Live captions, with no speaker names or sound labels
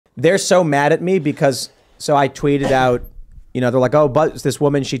they're so mad at me because so I tweeted out, you know, they're like, oh, this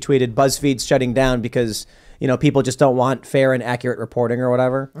woman, she tweeted BuzzFeed's shutting down because, you know, people just don't want fair and accurate reporting or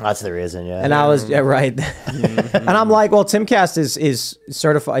whatever. That's the reason, yeah. And I was right. And I'm like, well, Timcast is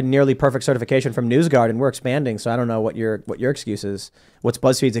certified nearly perfect certification from NewsGuard, and we're expanding. So I don't know what your excuse is. What's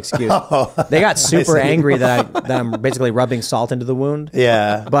BuzzFeed's excuse? They got super angry that I'm basically rubbing salt into the wound.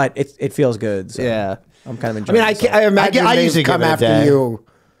 Yeah, but it feels good. So yeah, I'm kind of enjoying. I mean, I imagine I they've usually come after you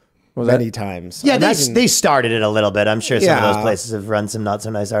many times. Yeah, they started it a little bit. I'm sure some of those Yeah. places have run some not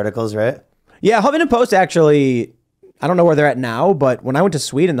so nice articles, right? Yeah, Huffington Post actually, I don't know where they're at now, but when I went to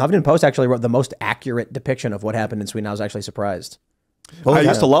Sweden, the Huffington Post actually wrote the most accurate depiction of what happened in Sweden. I was actually surprised. I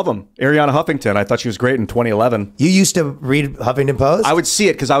used to love them. Ariana Huffington. I thought she was great in 2011. You used to read Huffington Post? I would see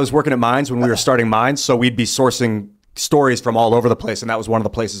it because I was working at Minds when we were starting Minds, so we'd be sourcing stories from all over the place, and that was one of the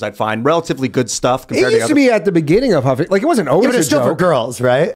places I'd find relatively good stuff. It used to be at the beginning of Huffington. Like, it wasn't always Yeah, but it's still for girls, right?